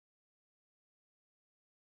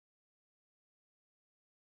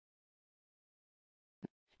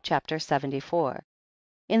Chapter 74.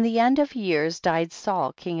 In the end of years died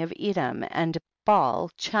Saul king of Edom, and Baal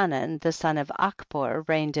Chanan the son of Achbor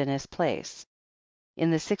reigned in his place. In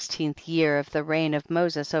the 16th year of the reign of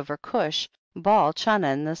Moses over Cush, Baal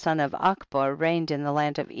Chanan the son of Achbor reigned in the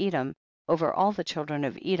land of Edom over all the children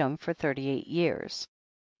of Edom for 38 years.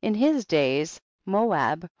 In his days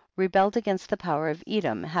Moab rebelled against the power of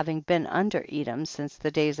Edom, having been under Edom since the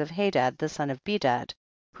days of Hadad the son of Bedad,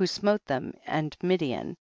 who smote them and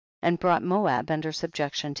Midian, and brought Moab under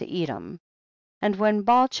subjection to Edom. And when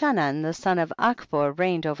Baal Chanan the son of Achbor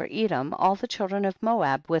reigned over Edom, all the children of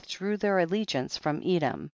Moab withdrew their allegiance from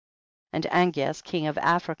Edom. And Angeas king of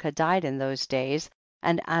Africa died in those days,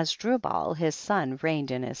 and Azdrubal his son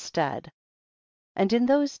reigned in his stead. And in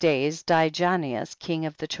those days died Angeas king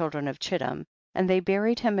of the children of Chittim, and they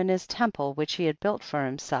buried him in his temple which he had built for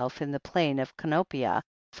himself in the plain of Canopia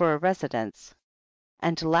for a residence,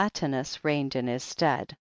 and Latinus reigned in his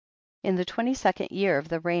stead. In the 22nd year of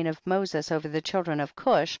the reign of Moses over the children of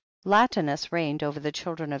Cush, Latinus reigned over the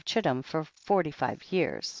children of Chittim for 45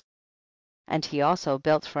 years. And he also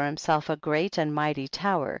built for himself a great and mighty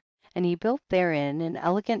tower, and he built therein an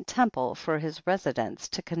elegant temple for his residence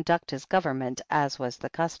to conduct his government as was the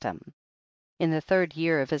custom. In the 3rd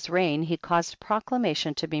year of his reign he caused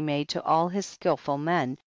proclamation to be made to all his skillful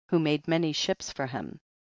men, who made many ships for him.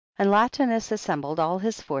 And Latinus assembled all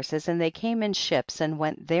his forces, and they came in ships and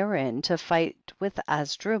went therein to fight with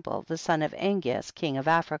Azdrubal the son of Angeas king of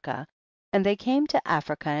Africa, and they came to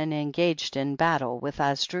Africa and engaged in battle with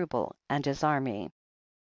Azdrubal and his army.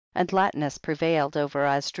 And Latinus prevailed over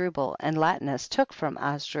Azdrubal, and Latinus took from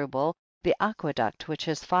Azdrubal the aqueduct which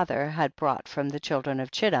his father had brought from the children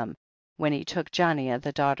of Chittim, when he took Janiah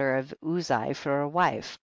the daughter of Uzai for a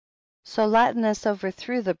wife. So Latinus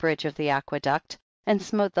overthrew the bridge of the aqueduct, and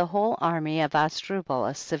smote the whole army of Azdrubal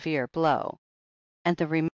a severe blow. And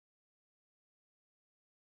the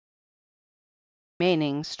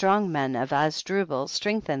remaining strong men of Azdrubal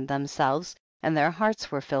strengthened themselves, and their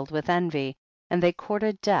hearts were filled with envy, and they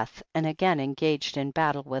courted death, and again engaged in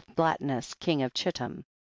battle with Latinus king of Chittim.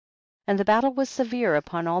 And the battle was severe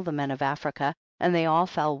upon all the men of Africa, and they all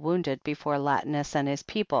fell wounded before Latinus and his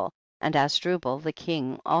people, and Azdrubal the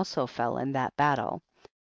king also fell in that battle.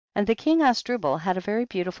 And the king Azdrubal had a very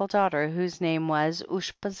beautiful daughter whose name was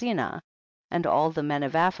Ushpezena, and all the men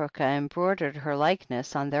of Africa embroidered her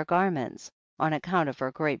likeness on their garments, on account of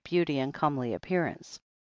her great beauty and comely appearance.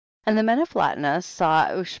 And the men of Latinus saw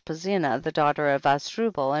Ushpezena the daughter of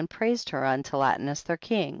Azdrubal, and praised her unto Latinus their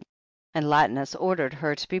king. And Latinus ordered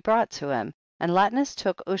her to be brought to him, and Latinus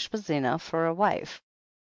took Ushpezena for a wife,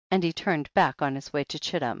 and he turned back on his way to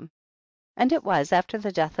Chittim. And it was after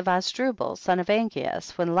the death of Azdrubal son of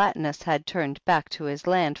Angeas, when Latinus had turned back to his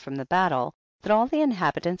land from the battle, that all the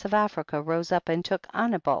inhabitants of Africa rose up and took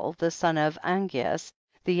Anibal the son of Angeas,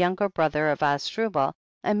 the younger brother of Azdrubal,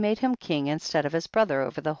 and made him king instead of his brother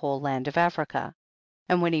over the whole land of Africa.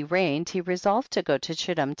 And when he reigned, he resolved to go to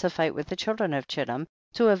Chittim to fight with the children of Chittim,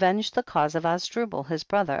 to avenge the cause of Azdrubal his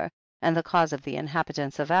brother, and the cause of the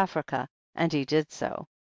inhabitants of Africa, and he did so.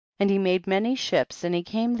 And he made many ships, and he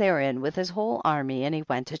came therein with his whole army, and he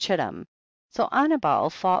went to Chittim. So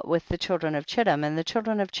Anibal fought with the children of Chittim, and the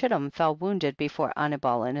children of Chittim fell wounded before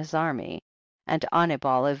Anibal and his army, and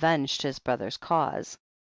Anibal avenged his brother's cause.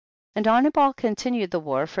 And Anibal continued the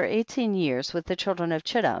war for 18 years with the children of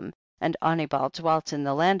Chittim, and Anibal dwelt in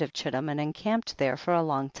the land of Chittim and encamped there for a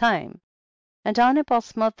long time. And Anibal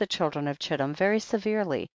smote the children of Chittim very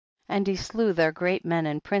severely, and he slew their great men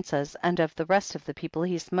and princes, and of the rest of the people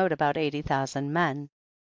he smote about 80,000 men.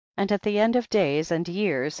 And at the end of days and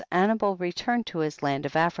years Anibal returned to his land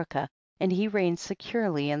of Africa, and he reigned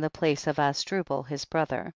securely in the place of Azdrubal his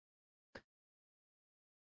brother.